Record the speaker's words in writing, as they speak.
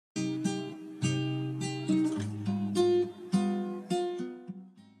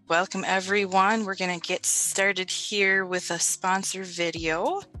Welcome everyone. We're going to get started here with a sponsor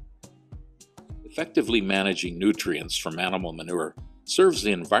video. Effectively managing nutrients from animal manure serves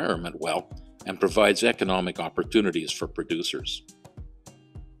the environment well and provides economic opportunities for producers.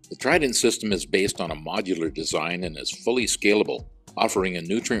 The Trident system is based on a modular design and is fully scalable, offering a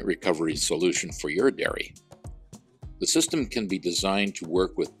nutrient recovery solution for your dairy. The system can be designed to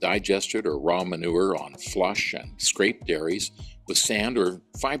work with digested or raw manure on flush and scraped dairies with sand or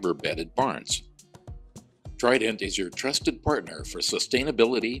fiber-bedded barns. Trident is your trusted partner for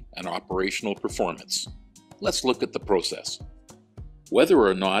sustainability and operational performance. Let's look at the process. Whether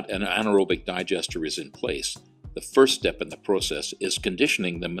or not an anaerobic digester is in place, the first step in the process is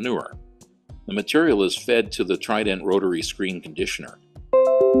conditioning the manure. The material is fed to the Trident rotary screen conditioner.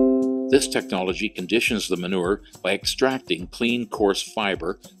 This technology conditions the manure by extracting clean, coarse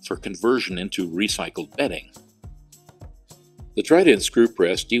fiber for conversion into recycled bedding. The Trident screw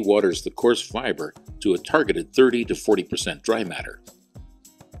press dewaters the coarse fiber to a targeted 30 to 40% dry matter.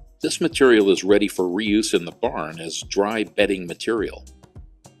 This material is ready for reuse in the barn as dry bedding material.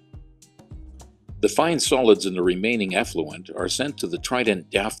 The fine solids in the remaining effluent are sent to the Trident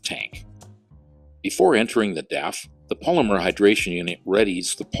DAF tank. Before entering the DAF, the polymer hydration unit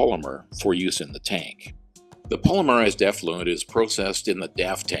readies the polymer for use in the tank. The polymerized effluent is processed in the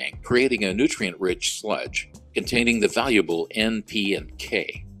DAF tank, creating a nutrient-rich sludge containing the valuable N, P, and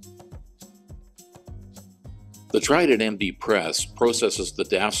K. The Trident MD press processes the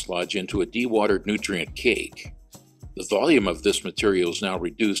DAF sludge into a dewatered nutrient cake. The volume of this material is now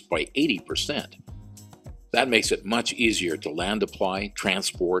reduced by 80%. That makes it much easier to land apply,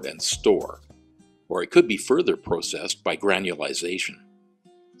 transport, and store. Or it could be further processed by granulization.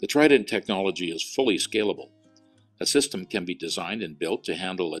 The Trident technology is fully scalable. A system can be designed and built to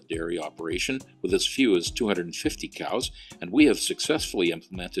handle a dairy operation with as few as 250 cows, and we have successfully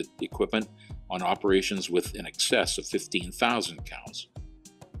implemented equipment on operations with in excess of 15,000 cows.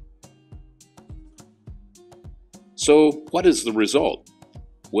 So, what is the result?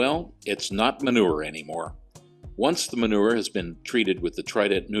 Well, it's not manure anymore. Once the manure has been treated with the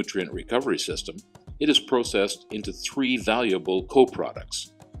Trident nutrient recovery system, it is processed into 3 valuable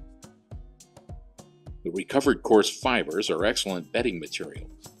co-products. The recovered coarse fibers are excellent bedding material.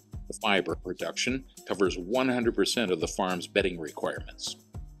 The fiber production covers 100% of the farm's bedding requirements.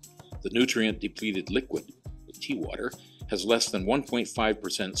 The nutrient-depleted liquid, the tea water, has less than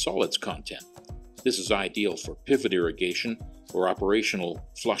 1.5% solids content. This is ideal for pivot irrigation or operational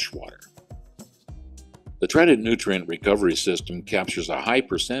flush water. The Trident nutrient recovery system captures a high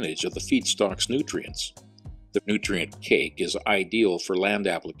percentage of the feedstock's nutrients. The nutrient cake is ideal for land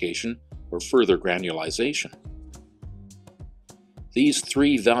application or further granulization. These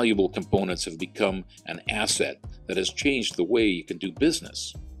 3 valuable components have become an asset that has changed the way you can do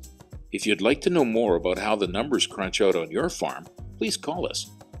business. If you'd like to know more about how the numbers crunch out on your farm, please call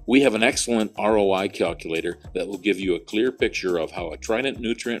us. We have an excellent ROI calculator that will give you a clear picture of how a Trident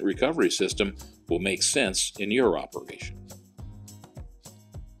nutrient recovery system will make sense in your operation.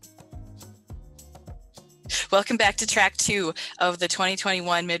 Welcome back to track 2 of the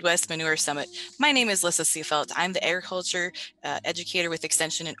 2021 Midwest Manure Summit. My name is Lissa Seefeld. I'm the agriculture educator with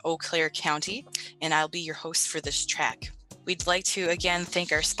Extension in Eau Claire County, and I'll be your host for this track. We'd like to again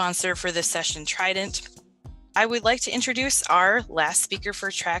thank our sponsor for this session, Trident. I would like to introduce our last speaker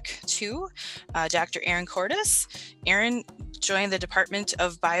for track 2, Dr. Erin Cortus. Erin joined the Department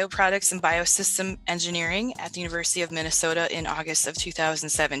of Bioproducts and Biosystem Engineering at the University of Minnesota in August of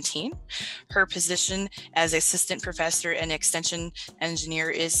 2017. Her position as assistant professor and extension engineer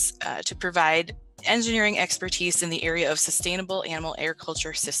is to provide engineering expertise in the area of sustainable animal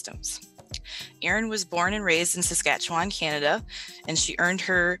agriculture systems. Erin was born and raised in Saskatchewan, Canada, and she earned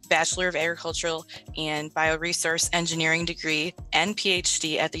her Bachelor of Agricultural and Bioresource Engineering degree and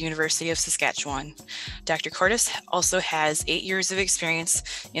PhD at the University of Saskatchewan. Dr. Cortus also has 8 years of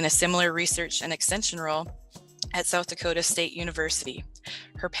experience in a similar research and extension role at South Dakota State University.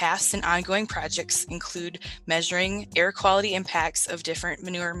 Her past and ongoing projects include measuring air quality impacts of different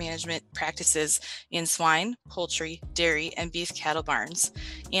manure management practices in swine, poultry, dairy, and beef cattle barns,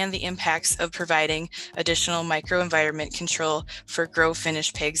 and the impacts of providing additional microenvironment control for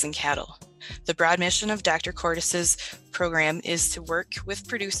grow-finished pigs and cattle. The broad mission of Dr. Cortus's program is to work with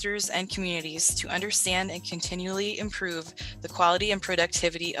producers and communities to understand and continually improve the quality and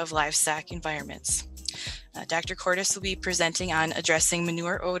productivity of livestock environments. Dr. Cortus will be presenting on addressing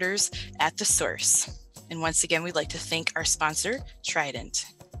manure odors at the source. And once again, we'd like to thank our sponsor, Trident.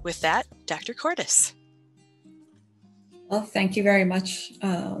 With that, Dr. Cortus. Well, thank you very much,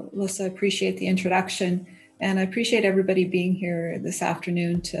 Lissa. I appreciate the introduction. and I appreciate everybody being here this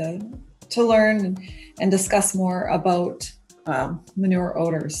afternoon to learn and discuss more about manure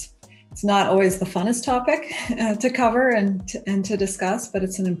odors. It's not always the funnest topic to cover and to discuss, but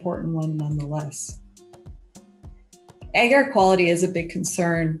it's an important one nonetheless. Ag air quality is a big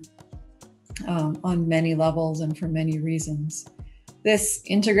concern on many levels and for many reasons. This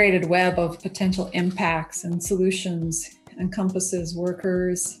integrated web of potential impacts and solutions encompasses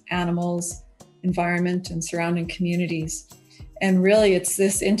workers, animals, environment, and surrounding communities. And really, it's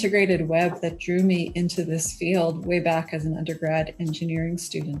this integrated web that drew me into this field way back as an undergrad engineering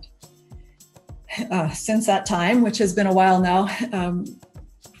student. Since that time, which has been a while now,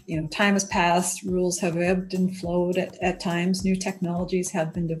 time has passed, rules have ebbed and flowed at times, new technologies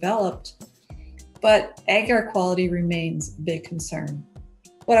have been developed, but ag air quality remains a big concern.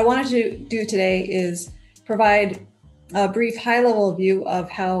 What I wanted to do today is provide a brief high-level view of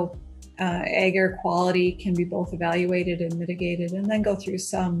how ag air quality can be both evaluated and mitigated, and then go through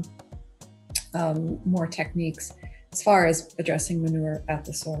some more techniques as far as addressing manure at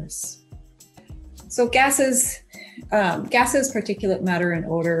the source. So gases, particulate matter, and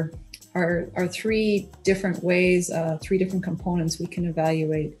odor are three different ways, three different components we can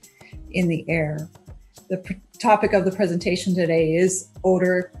evaluate in the air. The topic of the presentation today is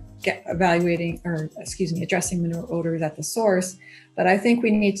addressing manure odors at the source, but I think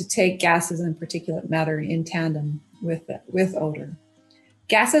we need to take gases and particulate matter in tandem with odor.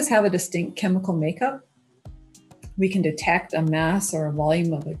 Gases have a distinct chemical makeup. We can detect a mass or a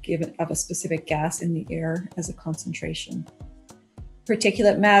volume of a specific gas in the air as a concentration.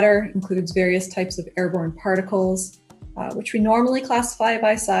 Particulate matter includes various types of airborne particles, which we normally classify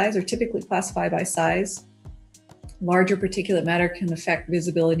by size or typically classify by size. Larger particulate matter can affect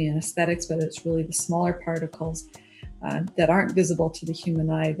visibility and aesthetics, but it's really the smaller particles that aren't visible to the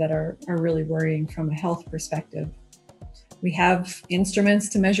human eye that are really worrying from a health perspective. We have instruments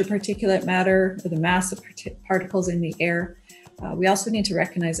to measure particulate matter or the mass of particles in the air. We also need to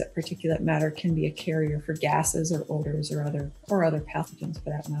recognize that particulate matter can be a carrier for gases or odors or other pathogens for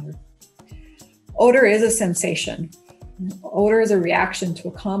that matter. Odor is a sensation. Odor is a reaction to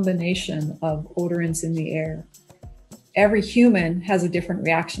a combination of odorants in the air. Every human has a different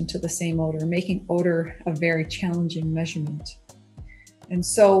reaction to the same odor, making odor a very challenging measurement. And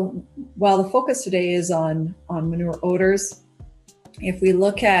so while the focus today is on manure odors, if we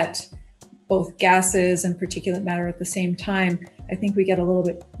look at both gases and particulate matter at the same time, I think we get a little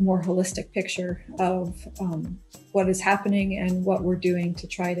bit more holistic picture of what is happening and what we're doing to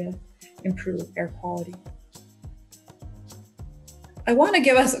try to improve air quality. I want to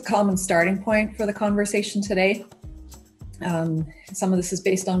give us a common starting point for the conversation today. Some of this is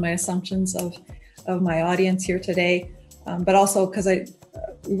based on my assumptions of my audience here today, but also because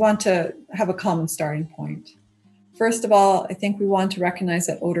we want to have a common starting point. First of all, I think we want to recognize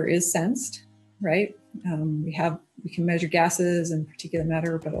that odor is sensed, right? We can measure gases and particulate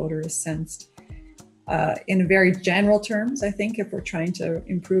matter, but odor is sensed. In very general terms, I think if we're trying to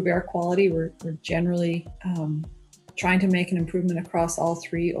improve air quality, we're generally trying to make an improvement across all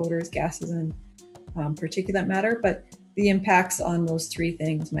three: odors, gases, and particulate matter, but the impacts on those three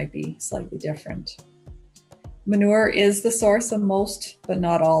things might be slightly different. Manure is the source of most, but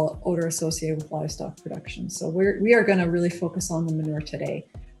not all, odor associated with livestock production. So we are going to really focus on the manure today,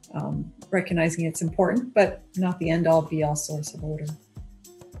 recognizing it's important, but not the end-all be-all source of odor.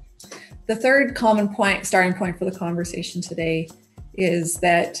 The third common starting point for the conversation today is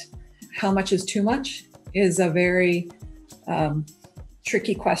that how much is too much is a very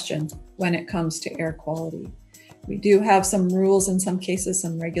tricky question when it comes to air quality. We do have some rules in some cases,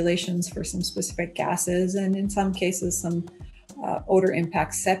 some regulations for some specific gases, and in some cases, some odor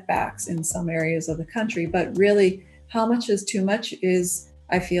impact setbacks in some areas of the country. But really, how much is too much is,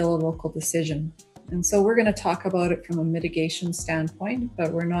 I feel, a local decision. And so we're going to talk about it from a mitigation standpoint,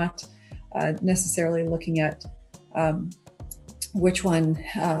 but we're not necessarily looking at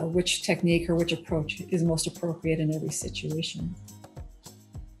which technique or which approach is most appropriate in every situation.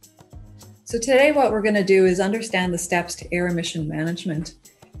 So today what we're going to do is understand the steps to air emission management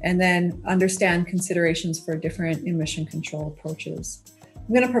and then understand considerations for different emission control approaches.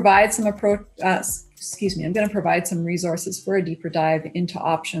 I'm going to provide some resources for a deeper dive into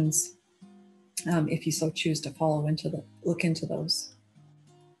options if you so choose to look into those.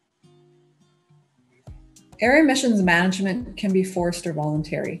 Air emissions management can be forced or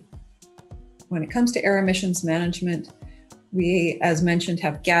voluntary. When it comes to air emissions management, we, as mentioned,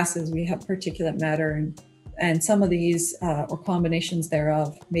 have gases, we have particulate matter, and some of these, or combinations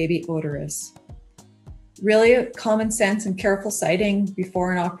thereof, may be odorous. Really, common sense and careful siting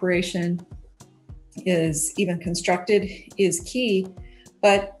before an operation is even constructed is key,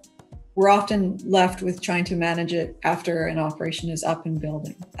 but we're often left with trying to manage it after an operation is up and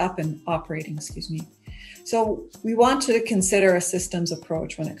operating. So we want to consider a systems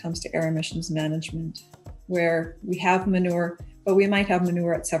approach when it comes to air emissions management, where we have manure, but we might have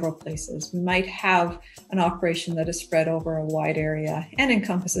manure at several places. We might have an operation that is spread over a wide area and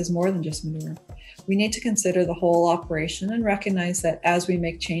encompasses more than just manure. We need to consider the whole operation and recognize that as we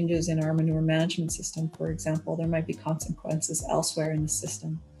make changes in our manure management system, for example, there might be consequences elsewhere in the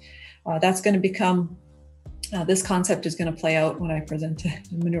system. That's going to become, this concept is going to play out when I present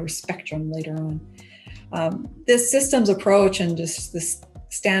the manure spectrum later on. This systems approach and just this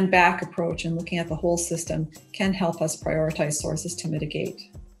stand back approach and looking at the whole system can help us prioritize sources to mitigate.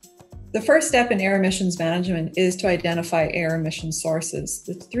 The first step in air emissions management is to identify air emission sources.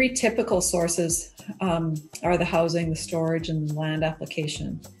 The three typical sources are the housing, the storage, and the land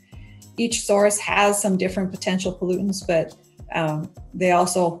application. Each source has some different potential pollutants, but they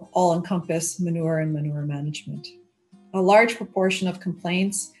also all encompass manure and manure management. A large proportion of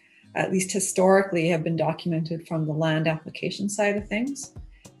complaints, at least historically, have been documented from the land application side of things,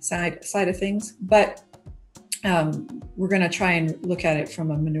 but we're going to try and look at it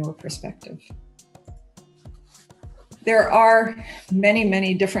from a manure perspective. There are many,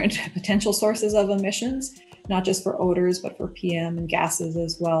 many different potential sources of emissions, not just for odors, but for PM and gases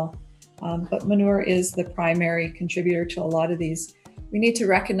as well. But manure is the primary contributor to a lot of these. We need to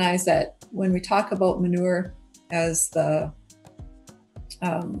recognize that when we talk about manure as a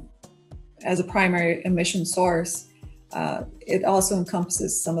primary emission source, it also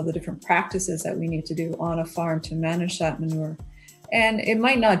encompasses some of the different practices that we need to do on a farm to manage that manure. And it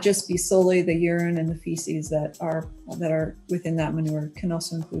might not just be solely the urine and the feces that are within that manure. It can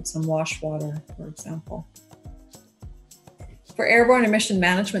also include some wash water, for example. For airborne emission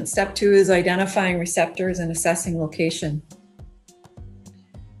management, step 2 is identifying receptors and assessing location.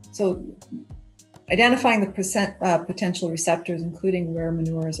 So identifying the potential receptors, including where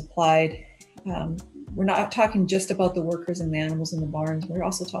manure is applied. We're not talking just about the workers and the animals in the barns. We're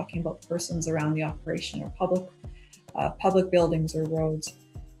also talking about persons around the operation or public buildings or roads.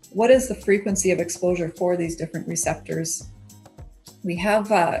 What is the frequency of exposure for these different receptors? We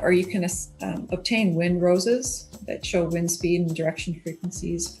have, or you can obtain wind roses that show wind speed and direction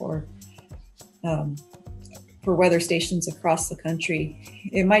frequencies for weather stations across the country.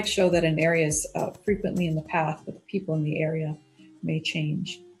 It might show that an area is frequently in the path, but the people in the area may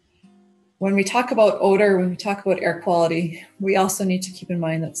change. When we talk about odor, when we talk about air quality, we also need to keep in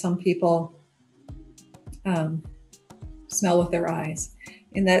mind that some people smell with their eyes,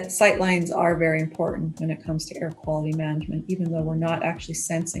 and that sight lines are very important when it comes to air quality management. Even though we're not actually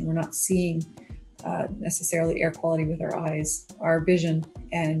sensing, we're not seeing necessarily air quality with our eyes, our vision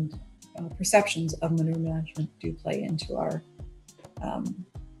and perceptions of manure management do play into our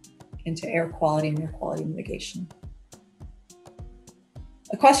into air quality and air quality mitigation.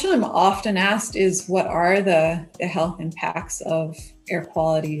 A question I'm often asked is, what are the health impacts of air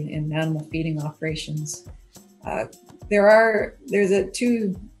quality in animal feeding operations? There's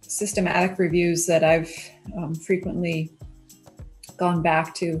two systematic reviews that I've frequently gone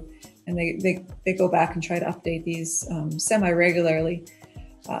back to, and they go back and try to update these semi-regularly.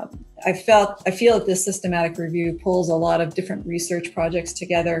 I feel that this systematic review pulls a lot of different research projects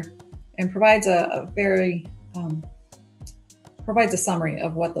together and provides provides a summary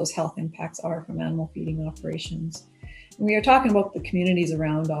of what those health impacts are from animal feeding operations. And we are talking about the communities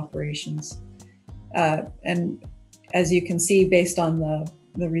around operations. And as you can see, based on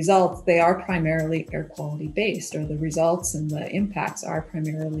the results, they are primarily air quality based, or the results and the impacts are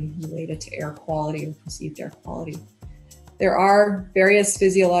primarily related to air quality or perceived air quality. There are various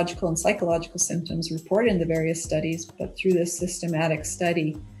physiological and psychological symptoms reported in the various studies, but through this systematic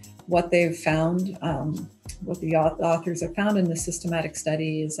study, what they've found, what the authors have found in the systematic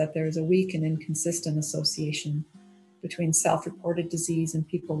study is that there's a weak and inconsistent association between self-reported disease and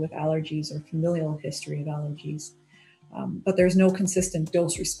people with allergies or familial history of allergies. But there's no consistent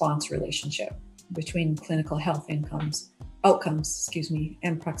dose-response relationship between clinical health outcomes,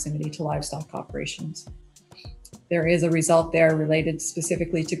 and proximity to livestock operations. There is a result there related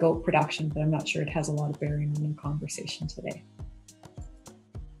specifically to goat production, but I'm not sure it has a lot of bearing on the conversation today.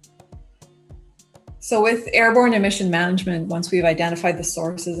 So with airborne emission management, once we've identified the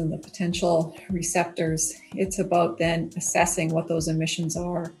sources and the potential receptors, it's about then assessing what those emissions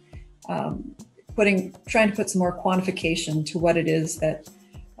are, trying to put some more quantification to what it is that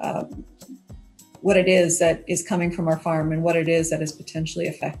is coming from our farm and what it is that is potentially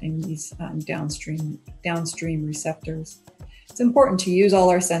affecting these downstream receptors. It's important to use all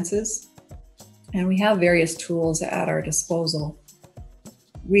our senses And we have various tools at our disposal.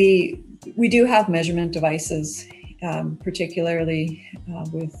 We do have measurement devices, particularly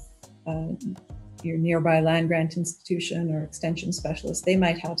with your nearby land grant institution or extension specialist. They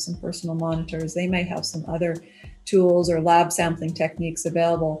might have some personal monitors. They might have some other tools or lab sampling techniques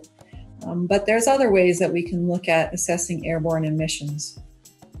available. But there's other ways that we can look at assessing airborne emissions.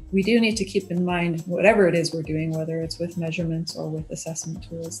 We do need to keep in mind, whatever it is we're doing, whether it's with measurements or with assessment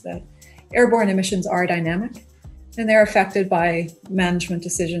tools, that airborne emissions are dynamic and they're affected by management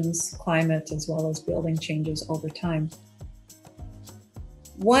decisions, climate, as well as building changes over time.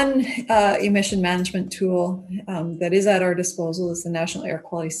 One emission management tool that is at our disposal is the National Air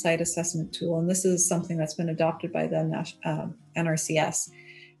Quality Site Assessment Tool, and this is something that's been adopted by the NRCS.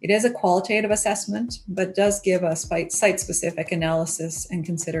 It is a qualitative assessment, but does give us site-specific analysis and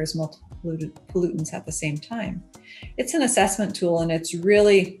considers multiple pollutants at the same time. It's an assessment tool, and it's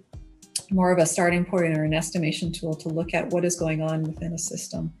really more of a starting point or an estimation tool to look at what is going on within a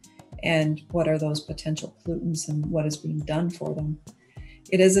system and what are those potential pollutants and what is being done for them.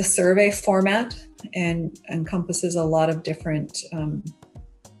 It is a survey format and encompasses a lot of different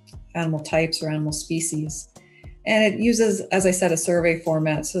animal types or animal species. And it uses, as I said, a survey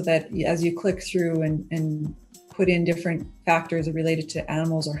format so that as you click through and put in different factors related to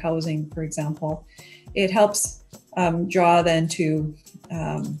animals or housing, for example, it helps draw then to,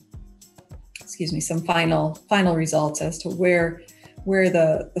 some final results as to where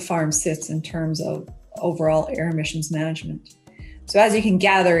the farm sits in terms of overall air emissions management. So as you can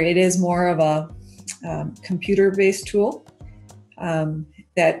gather, it is more of a computer-based tool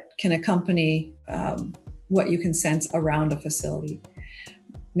that can accompany what you can sense around a facility.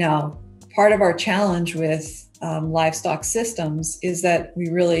 Now, part of our challenge with livestock systems is that we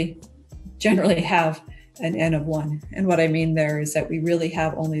really generally have an N of one. And what I mean there is that we really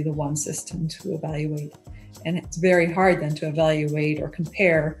have only the one system to evaluate. And it's very hard then to evaluate or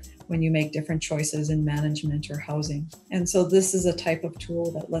compare when you make different choices in management or housing. And so this is a type of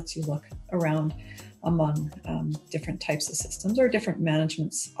tool that lets you look around among different types of systems or different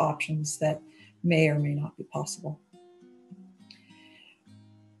management options that may or may not be possible.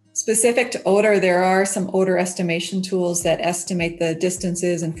 Specific to odor, there are some odor estimation tools that estimate the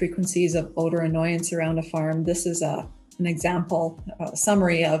distances and frequencies of odor annoyance around a farm. This is an example, a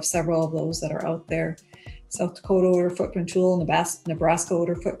summary of several of those that are out there. South Dakota Odor Footprint Tool, Nebraska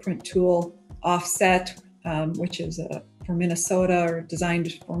Odor Footprint Tool, Offset, which is for Minnesota or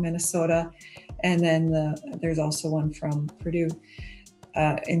designed for Minnesota. And then there's also one from Purdue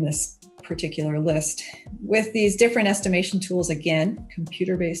in this particular list. With these different estimation tools, again,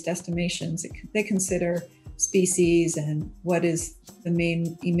 computer-based estimations, they consider species and what is the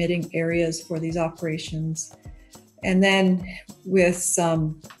main emitting areas for these operations. And then with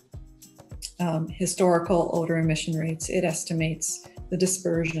some historical odor emission rates, it estimates the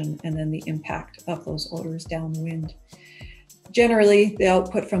dispersion and then the impact of those odors downwind. Generally, the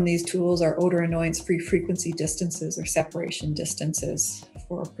output from these tools are odor annoyance-free frequency distances or separation distances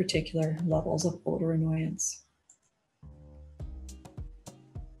for particular levels of odor annoyance.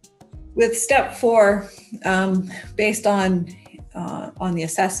 With step 4, based on the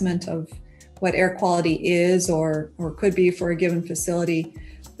assessment of what air quality is or could be for a given facility,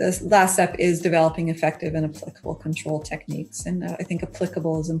 the last step is developing effective and applicable control techniques. And I think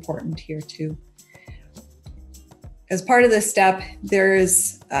applicable is important here too. As part of this step, there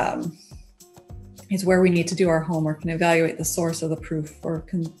is where we need to do our homework and evaluate the source of the proof for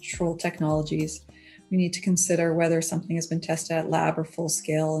control technologies. We need to consider whether something has been tested at lab or full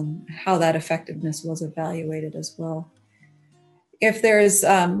scale and how that effectiveness was evaluated as well.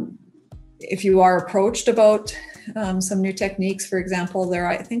 If you are approached about some new techniques, for example,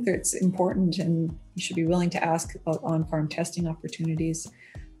 I think that it's important and you should be willing to ask about on-farm testing opportunities.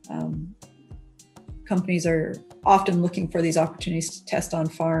 Companies are often looking for these opportunities to test on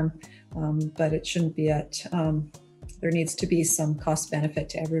farm, but it shouldn't be there needs to be some cost benefit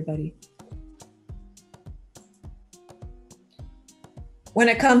to everybody. When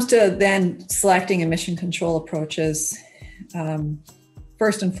it comes to then selecting emission control approaches,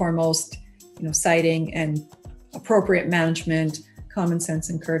 first and foremost, siting and appropriate management, common sense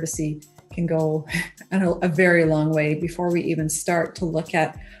and courtesy can go a very long way before we even start to look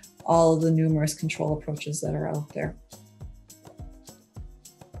at all of the numerous control approaches that are out there.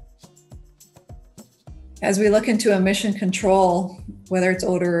 As we look into emission control, whether it's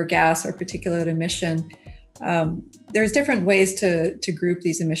odor or gas or particulate emission, there's different ways to group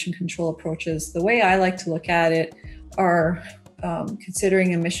these emission control approaches. The way I like to look at it are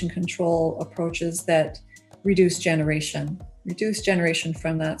considering emission control approaches that reduce generation. reduce generation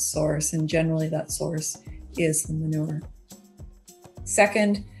from that source, and generally that source is the manure.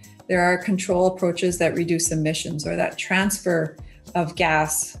 Second, there are control approaches that reduce emissions, or that transfer of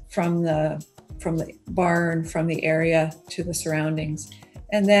gas from the barn, from the area to the surroundings.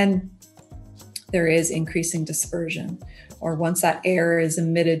 And then there is increasing dispersion, or once that air is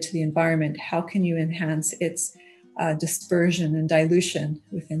emitted to the environment, how can you enhance its dispersion and dilution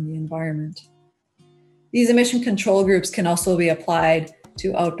within the environment? These emission control groups can also be applied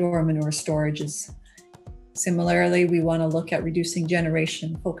to outdoor manure storages. Similarly, we want to look at reducing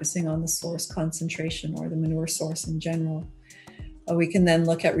generation, focusing on the source concentration or the manure source in general. We can then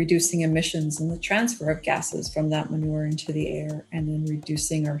look at reducing emissions and the transfer of gases from that manure into the air, and then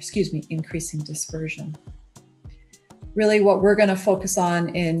increasing dispersion. Really, what we're going to focus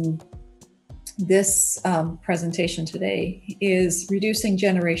on in this presentation today is reducing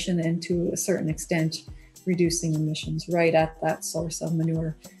generation and, to a certain extent, reducing emissions right at that source of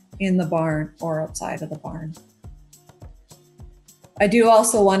manure in the barn or outside of the barn. I do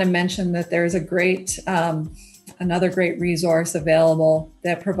also want to mention that there's another great resource available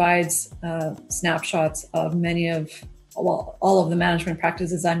that provides snapshots of all of the management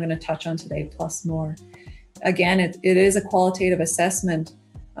practices I'm going to touch on today, plus more. Again, it is a qualitative assessment,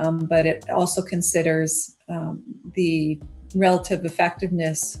 but it also considers the relative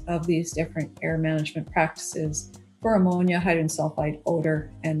effectiveness of these different air management practices for ammonia, hydrogen sulfide,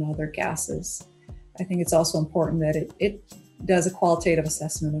 odor, and other gases. I think it's also important that it does a qualitative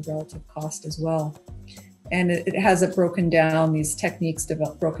assessment of relative cost as well. And it has it broken down, these techniques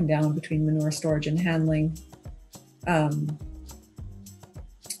broken down between manure storage and handling, animal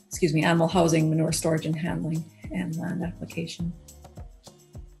housing, manure storage and handling, and land application.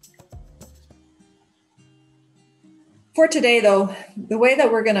 For today, though, the way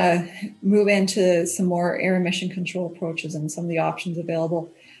that we're going to move into some more air emission control approaches and some of the options available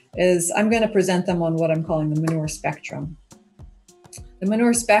is I'm going to present them on what I'm calling the manure spectrum. The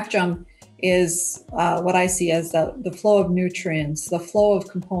manure spectrum is what I see as the flow of nutrients, the flow of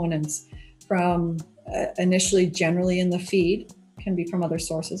components from initially generally in the feed, can be from other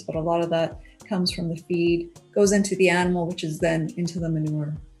sources, but a lot of that comes from the feed, goes into the animal, which is then into the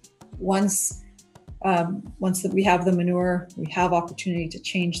manure. Once that we have the manure, we have opportunity to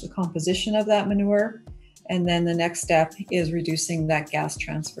change the composition of that manure. And then the next step is reducing that gas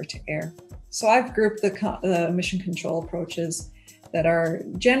transfer to air. So I've grouped the emission control approaches that are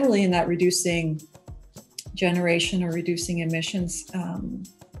generally in that reducing generation or reducing emissions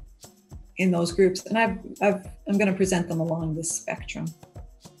in those groups. And I'm going to present them along this spectrum.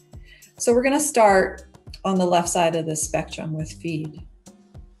 So we're going to start on the left side of this spectrum with feed.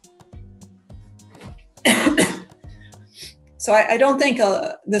 So I don't think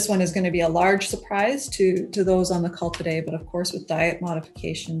this one is going to be a large surprise to those on the call today, but of course with diet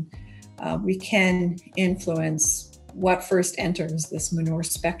modification, we can influence what first enters this manure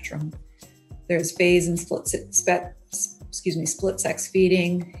spectrum. There's phase and split sex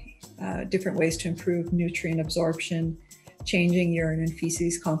feeding, different ways to improve nutrient absorption, changing urine and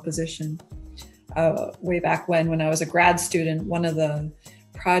feces composition. Way back when I was a grad student, one of the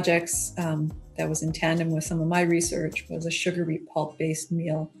projects that was in tandem with some of my research was a sugar beet pulp-based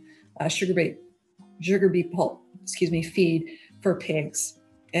meal, sugar beet pulp, feed for pigs.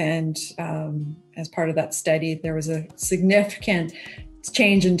 And as part of that study, there was a significant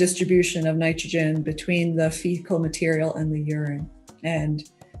change in distribution of nitrogen between the fecal material and the urine. And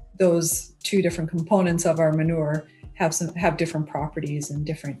those two different components of our manure have different properties and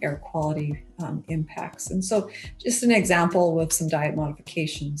different air quality impacts. And so just an example with some diet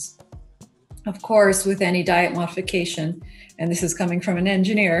modifications. Of course, with any diet modification, and this is coming from an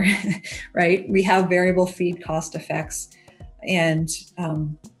engineer, right? We have variable feed cost effects and,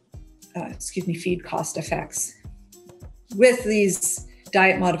 feed cost effects. With these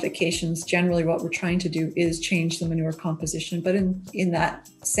diet modifications, generally what we're trying to do is change the manure composition, but in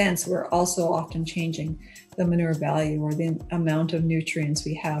that sense, we're also often changing the manure value or the amount of nutrients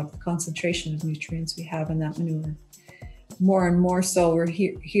we have, the concentration of nutrients we have in that manure. More and more so, we're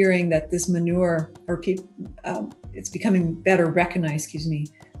hearing that this manure, it's becoming better recognized,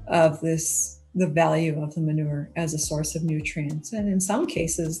 of the value of the manure as a source of nutrients. And in some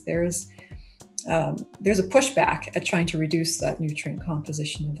cases, there's a pushback at trying to reduce that nutrient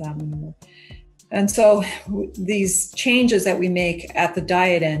composition of that manure. And so these changes that we make at the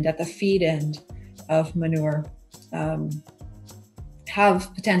diet end, at the feed end of manure,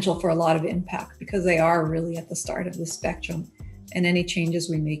 have potential for a lot of impact because they are really at the start of the spectrum, and any changes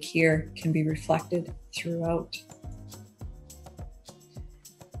we make here can be reflected throughout.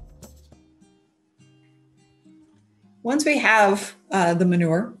 Once we have the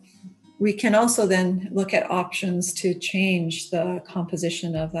manure, we can also then look at options to change the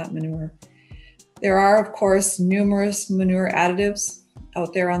composition of that manure. There are, of course, numerous manure additives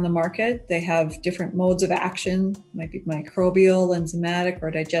out there on the market. They have different modes of action, might be microbial, enzymatic,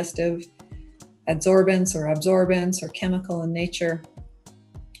 or digestive, adsorbents or chemical in nature.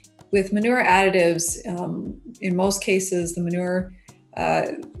 With manure additives, in most cases, the manure,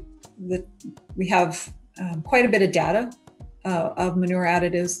 we have quite a bit of data of manure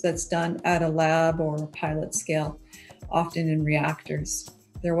additives that's done at a lab or a pilot scale, often in reactors.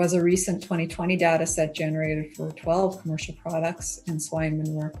 There was a recent 2020 data set generated for 12 commercial products in swine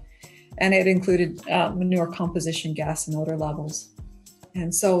manure, and it included manure composition, gas, and odor levels.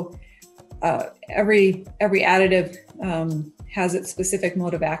 And so every additive has its specific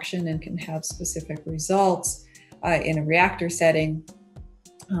mode of action and can have specific results in a reactor setting.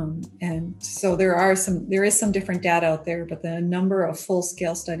 And so there is some different data out there, but the number of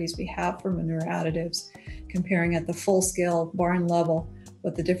full-scale studies we have for manure additives, comparing at the full-scale barn level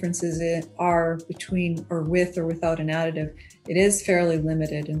what the differences are between or with or without an additive, it is fairly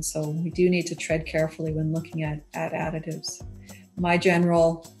limited. And so we do need to tread carefully when looking at additives. My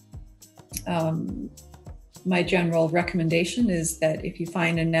general recommendation is that if you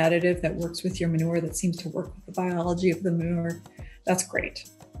find an additive that works with your manure, that seems to work with the biology of the manure, that's great.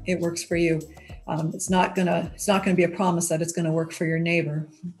 It works for you. It's not gonna be a promise that it's gonna work for your neighbor,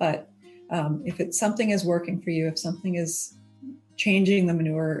 but if something is working for you, if something is changing the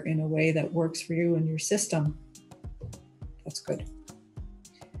manure in a way that works for you and your system, that's good.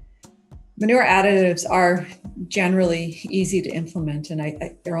 Manure additives are generally easy to implement,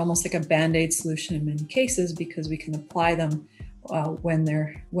 and they're almost like a Band-Aid solution in many cases because we can apply them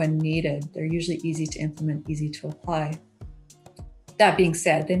when needed. They're usually easy to implement, easy to apply. That being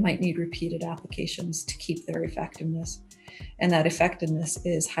said, they might need repeated applications to keep their effectiveness, and that effectiveness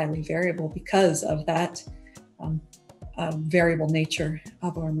is highly variable because of that variable nature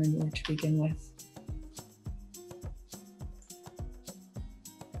of our manure to begin with.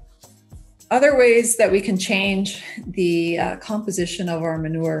 Other ways that we can change the composition of our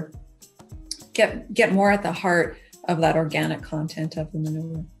manure, get more at the heart of that organic content of the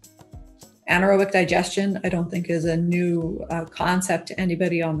manure. Anaerobic digestion, I don't think is a new concept to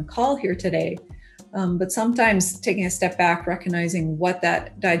anybody on the call here today, but sometimes taking a step back, recognizing what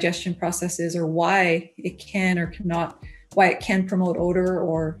that digestion process is or why it can or cannot, why it can promote odor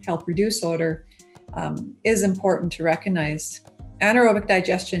or help reduce odor is important to recognize. Anaerobic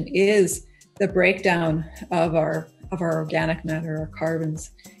digestion is the breakdown of our organic matter, our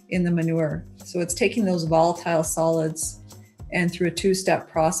carbons in the manure. So it's taking those volatile solids and through a two-step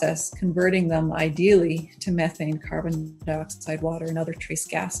process, converting them ideally to methane, carbon dioxide, water, and other trace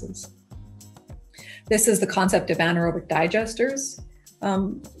gases. This is the concept of anaerobic digesters,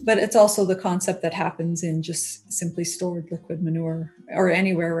 but it's also the concept that happens in just simply stored liquid manure or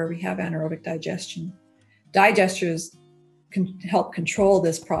anywhere where we have anaerobic digestion. Digesters can help control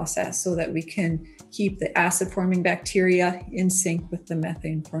this process so that we can keep the acid-forming bacteria in sync with the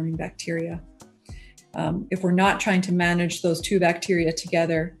methane-forming bacteria. If we're not trying to manage those two bacteria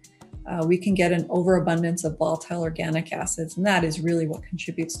together, we can get an overabundance of volatile organic acids, and that is really what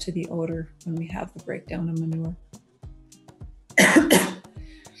contributes to the odor when we have the breakdown of manure.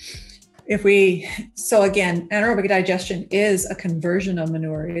 So again, anaerobic digestion is a conversion of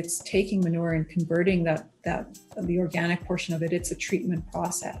manure. It's taking manure and converting the organic portion of it. It's a treatment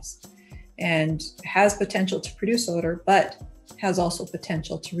process and has potential to produce odor, but has also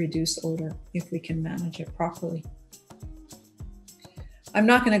potential to reduce odor if we can manage it properly. I'm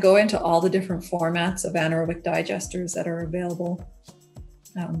not going to go into all the different formats of anaerobic digesters that are available.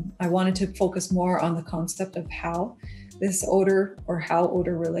 I wanted to focus more on the concept of how this odor or how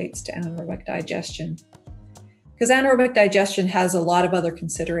odor relates to anaerobic digestion. Because anaerobic digestion has a lot of other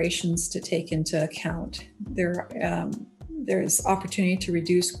considerations to take into account. There's opportunity to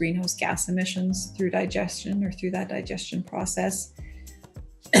reduce greenhouse gas emissions through digestion or through that digestion process.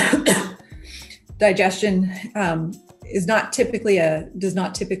 Digestion does not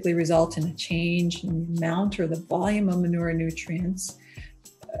typically result in a change in the amount or the volume of manure nutrients,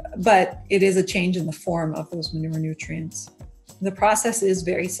 but it is a change in the form of those manure nutrients. The process is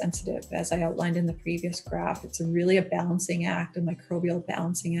very sensitive, as I outlined in the previous graph. It's really a balancing act, a microbial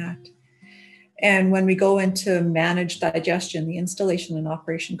balancing act. And when we go into managed digestion, the installation and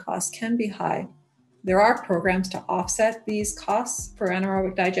operation costs can be high. There are programs to offset these costs for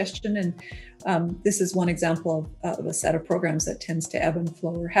anaerobic digestion, and this is one example of a set of programs that tends to ebb and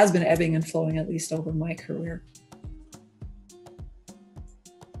flow, or has been ebbing and flowing at least over my career.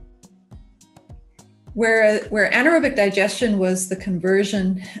 Where anaerobic digestion was the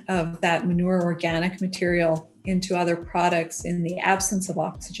conversion of that manure organic material into other products in the absence of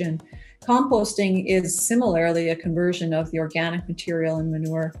oxygen, composting is similarly a conversion of the organic material in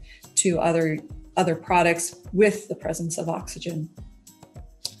manure to other products with the presence of oxygen.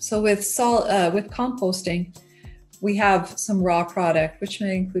 So with composting, we have some raw product, which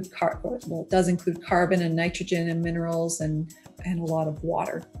may include it does include carbon and nitrogen and minerals and a lot of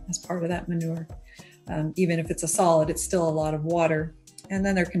water as part of that manure. Even if it's a solid, it's still a lot of water. And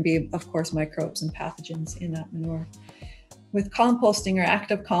then there can be, of course, microbes and pathogens in that manure. With composting or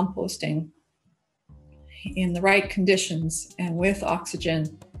active composting, in the right conditions and with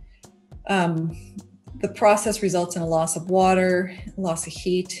oxygen, the process results in a loss of water, a loss of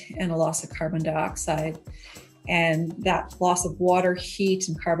heat, and a loss of carbon dioxide. And that loss of water, heat,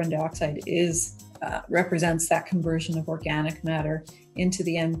 and carbon dioxide represents that conversion of organic matter into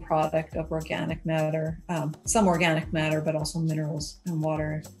the end product of organic matter, some organic matter, but also minerals and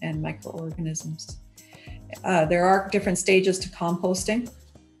water and microorganisms. There are different stages to composting,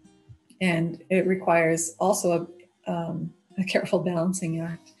 and it requires also a careful balancing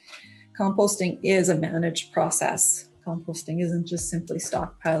act. Composting is a managed process. Composting isn't just simply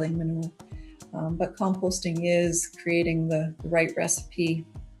stockpiling manure, but composting is creating the right recipe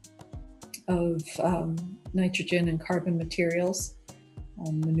of nitrogen and carbon materials.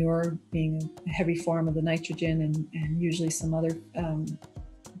 Manure being a heavy form of the nitrogen and usually some other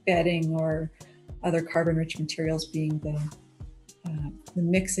bedding or other carbon-rich materials being the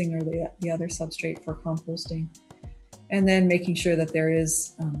mixing or the other substrate for composting. And then making sure that there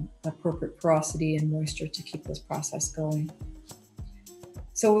is appropriate porosity and moisture to keep this process going.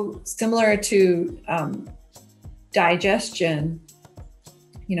 So similar to digestion,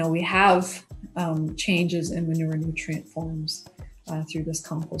 we have changes in manure nutrient forms through this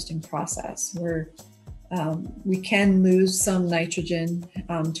composting process, where we can lose some nitrogen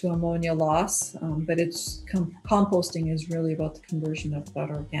to ammonia loss, but composting is really about the conversion of that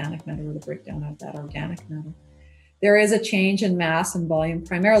organic matter or the breakdown of that organic matter. There is a change in mass and volume,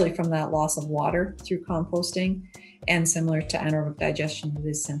 primarily from that loss of water through composting, and similar to anaerobic digestion, it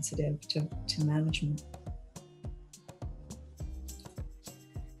is sensitive to management.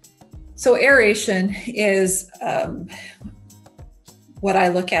 So aeration is what I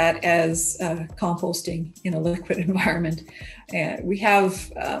look at as composting in a liquid environment. We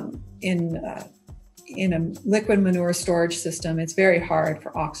have in a liquid manure storage system, it's very hard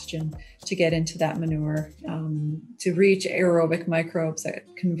for oxygen to get into that manure, to reach aerobic microbes that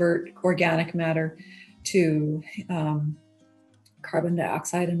convert organic matter to carbon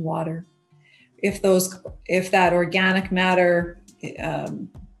dioxide and water. If that organic matter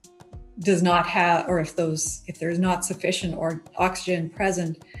does not have, or if there's not sufficient oxygen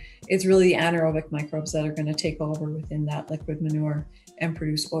present, it's really the anaerobic microbes that are going to take over within that liquid manure and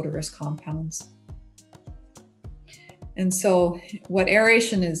produce odorous compounds. And so what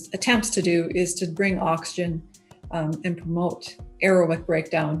aeration attempts to do is to bring oxygen and promote aerobic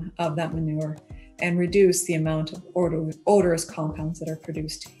breakdown of that manure and reduce the amount of odorous compounds that are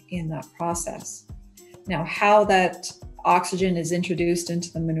produced in that process. Now, how that oxygen is introduced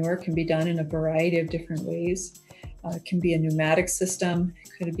into the manure can be done in a variety of different ways. It can be a pneumatic system,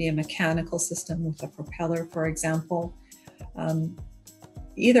 it could be a mechanical system with a propeller, for example.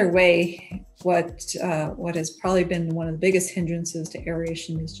 Either way, what has probably been one of the biggest hindrances to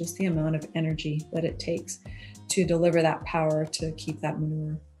aeration is just the amount of energy that it takes to deliver that power to keep that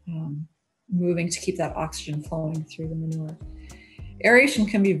manure moving, to keep that oxygen flowing through the manure. Aeration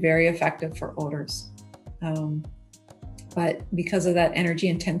can be very effective for odors. But because of that energy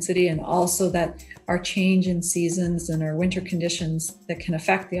intensity and also that our change in seasons and our winter conditions that can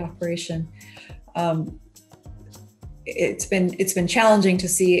affect the operation, it's been challenging to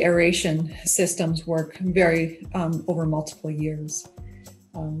see aeration systems work very over multiple years.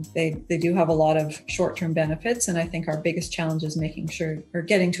 They do have a lot of short-term benefits, and I think our biggest challenge is making sure or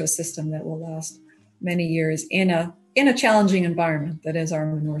getting to a system that will last many years in a challenging environment that is our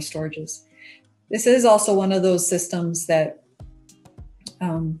manure storages. This is also one of those systems that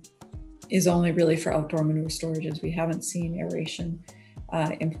is only really for outdoor manure storages. We haven't seen aeration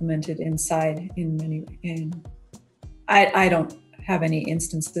implemented inside I don't have any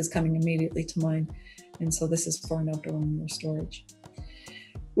instances coming immediately to mind. And so this is for an outdoor manure storage.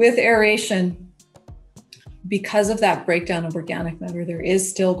 With aeration, because of that breakdown of organic matter, there is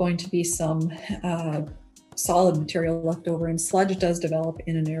still going to be some solid material left over, and sludge does develop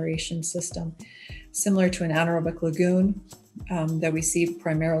in an aeration system, similar to an anaerobic lagoon that we see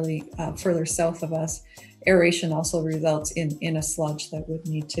primarily further south of us. Aeration also results in a sludge that would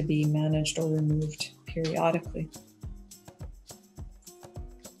need to be managed or removed periodically.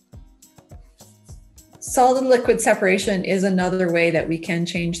 Solid liquid separation is another way that we can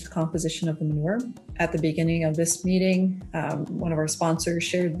change the composition of the manure. At the beginning of this meeting, one of our sponsors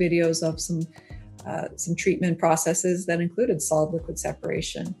shared videos of some treatment processes that included solid liquid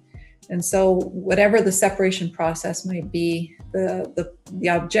separation. And so whatever the separation process might be, the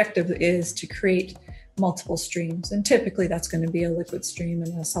objective is to create multiple streams. And typically that's going to be a liquid stream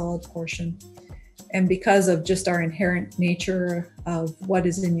and a solid portion. And because of just our inherent nature of what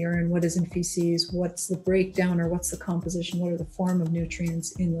is in urine, what is in feces, what's the breakdown or what's the composition, what are the form of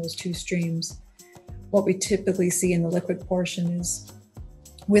nutrients in those two streams, what we typically see in the liquid portion is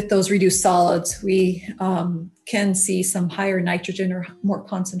with those reduced solids, we can see some higher nitrogen or more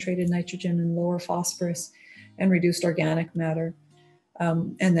concentrated nitrogen and lower phosphorus and reduced organic matter.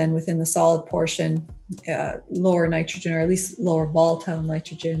 And then within the solid portion, lower nitrogen or at least lower volatile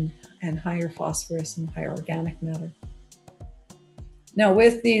nitrogen and higher phosphorus and higher organic matter. Now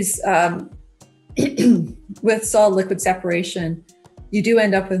with these, with solid liquid separation, you do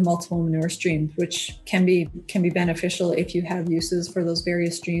end up with multiple manure streams, which can be beneficial if you have uses for those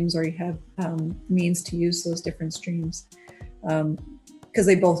various streams or you have means to use those different streams, because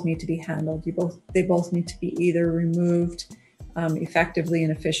they both need to be handled. They both need to be either removed effectively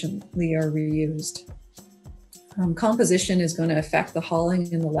and efficiently or reused. Composition is going to affect the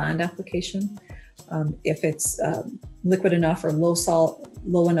hauling and the land application. If it's liquid enough or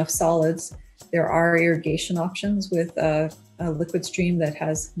low enough solids, there are irrigation options with a liquid stream that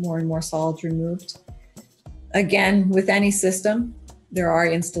has more and more solids removed. Again, with any system, there are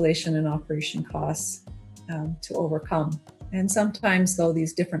installation and operation costs to overcome. And sometimes, though,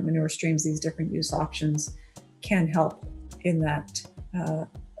 these different manure streams, these different use options can help in that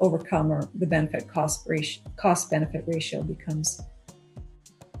overcome, or the cost-benefit ratio becomes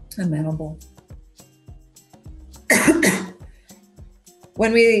amenable.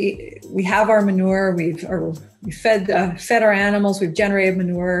 When we have our manure, we fed our animals, we've generated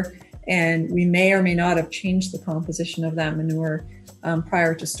manure, and we may or may not have changed the composition of that manure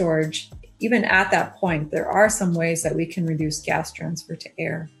prior to storage. Even at that point, there are some ways that we can reduce gas transfer to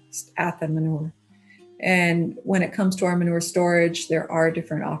air at the manure. And when it comes to our manure storage, there are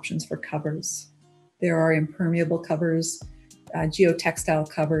different options for covers. There are impermeable covers, geotextile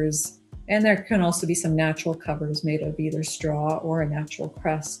covers, and there can also be some natural covers made of either straw or a natural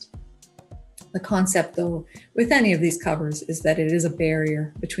crust. The concept, though, with any of these covers is that it is a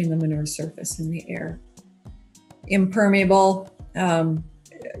barrier between the manure surface and the air. Impermeable,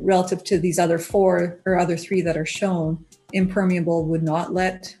 relative to these other four or other three that are shown, impermeable will not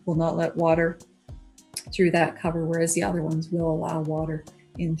let water through that cover, whereas the other ones will allow water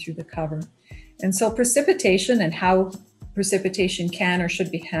in through the cover. And so precipitation and how precipitation can or should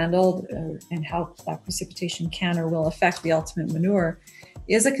be handled, and how that precipitation can or will affect the ultimate manure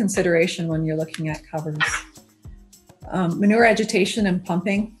is a consideration when you're looking at covers. Manure agitation and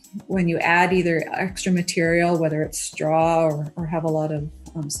pumping, when you add either extra material, whether it's straw or have a lot of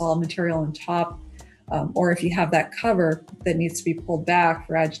solid material on top, or if you have that cover that needs to be pulled back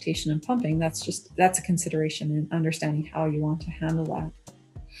for agitation and pumping, that's a consideration in understanding how you want to handle that.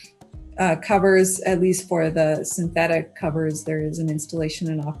 Covers, at least for the synthetic covers, there is an installation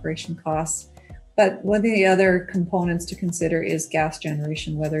and operation cost. But one of the other components to consider is gas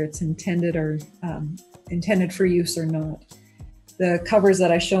generation, whether it's intended for use or not. The covers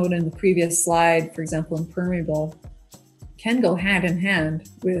that I showed in the previous slide, for example, impermeable, can go hand in hand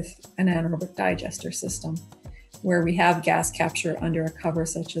with an anaerobic digester system, where we have gas capture under a cover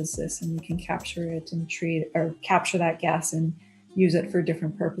such as this, and we can capture it and treat or capture that gas and use it for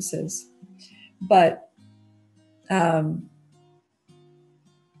different purposes. But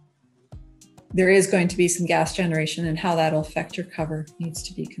there is going to be some gas generation, and how that'll affect your cover needs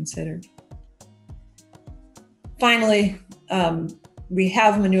to be considered. Finally, we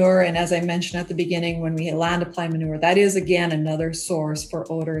have manure, and as I mentioned at the beginning, when we land apply manure, that is again another source for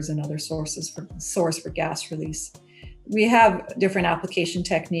odors and other source for gas release. We have different application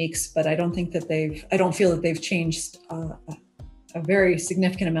techniques, but I don't feel that they've changed a very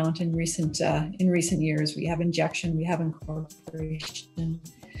significant amount in recent years. We have injection, we have incorporation.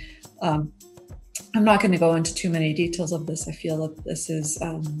 I'm not going to go into too many details of this. I feel that this is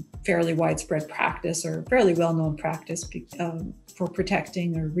fairly widespread practice, or fairly well-known practice for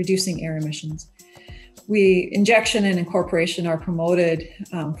protecting or reducing air emissions. Injection and incorporation are promoted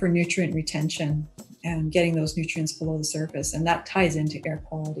for nutrient retention and getting those nutrients below the surface, and that ties into air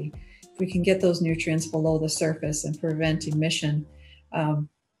quality. If we can get those nutrients below the surface and prevent emission,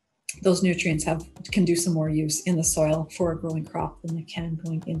 those nutrients can do some more use in the soil for a growing crop than they can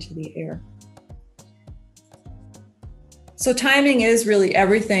going into the air. So timing is really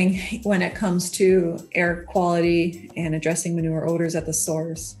everything when it comes to air quality and addressing manure odors at the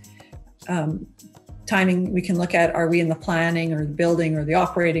source. Timing, we can look at, are we in the planning or the building or the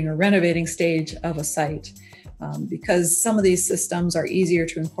operating or renovating stage of a site? Because some of these systems are easier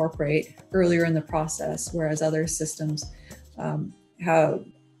to incorporate earlier in the process, whereas other systems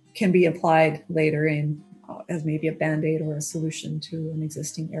can be applied later in as maybe a band-aid or a solution to an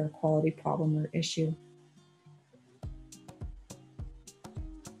existing air quality problem or issue.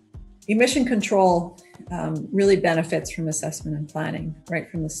 Emission control really benefits from assessment and planning right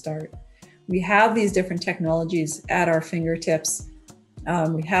from the start. We have these different technologies at our fingertips.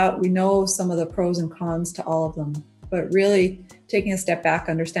 We know some of the pros and cons to all of them, but really taking a step back,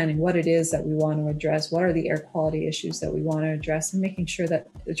 understanding what it is that we want to address, what are the air quality issues that we want to address, and making sure that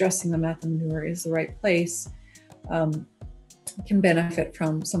addressing them at the manure is the right place can benefit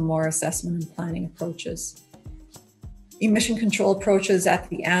from some more assessment and planning approaches. Emission control approaches at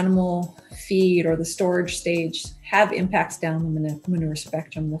the animal feed or the storage stage have impacts down the manure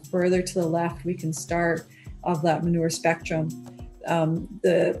spectrum. The further to the left we can start of that manure spectrum,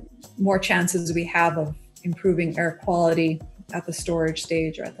 the more chances we have of improving air quality at the storage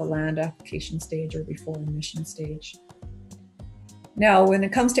stage or at the land application stage or before emission stage. Now, when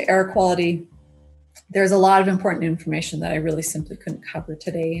it comes to air quality, there's a lot of important information that I really simply couldn't cover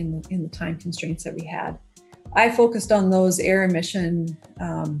today in the time constraints that we had. I focused on those air emission,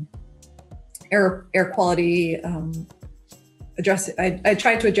 air quality I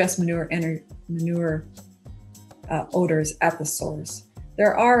tried to address manure odors at the source.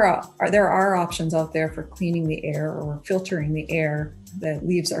 There are options out there for cleaning the air or filtering the air that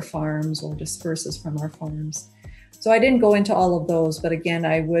leaves our farms or disperses from our farms. So I didn't go into all of those, but again,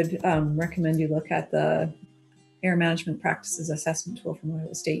 I would recommend you look at the Air Management Practices Assessment Tool from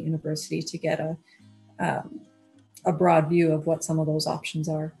Iowa State University to get a broad view of what some of those options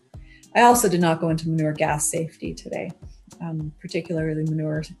are. I also did not go into manure gas safety today, particularly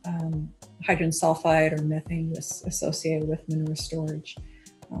manure hydrogen sulfide or methane associated with manure storage.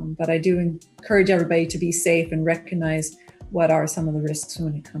 But I do encourage everybody to be safe and recognize what are some of the risks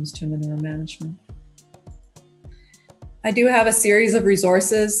when it comes to manure management. I do have a series of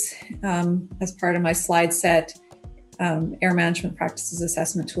resources as part of my slide set. Air Management Practices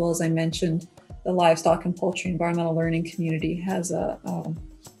Assessment Tool, as I mentioned. The livestock and poultry environmental learning community has a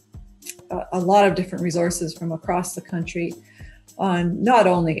lot of different resources from across the country on not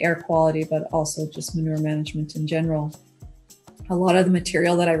only air quality, but also just manure management in general. A lot of the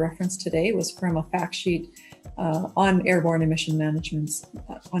material that I referenced today was from a fact sheet on airborne emission management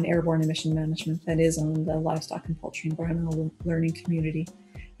that is on the livestock and poultry environmental learning community.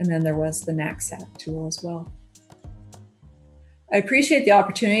 And then there was the NACSAT tool as well. I appreciate the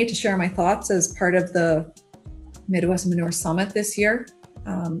opportunity to share my thoughts as part of the Midwest Manure Summit this year.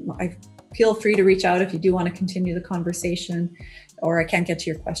 I feel free to reach out if you do want to continue the conversation, or I can't get to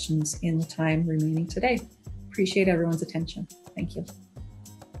your questions in the time remaining today. Appreciate everyone's attention. Thank you.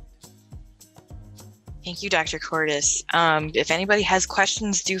 Thank you, Dr. Cortus. If anybody has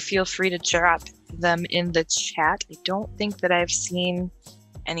questions, do feel free to drop them in the chat. I don't think that I've seen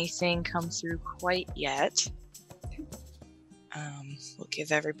anything come through quite yet. We'll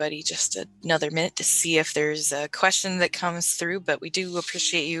give everybody just another minute to see if there's a question that comes through, but we do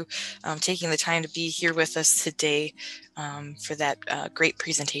appreciate you taking the time to be here with us today for that great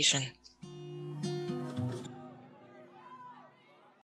presentation.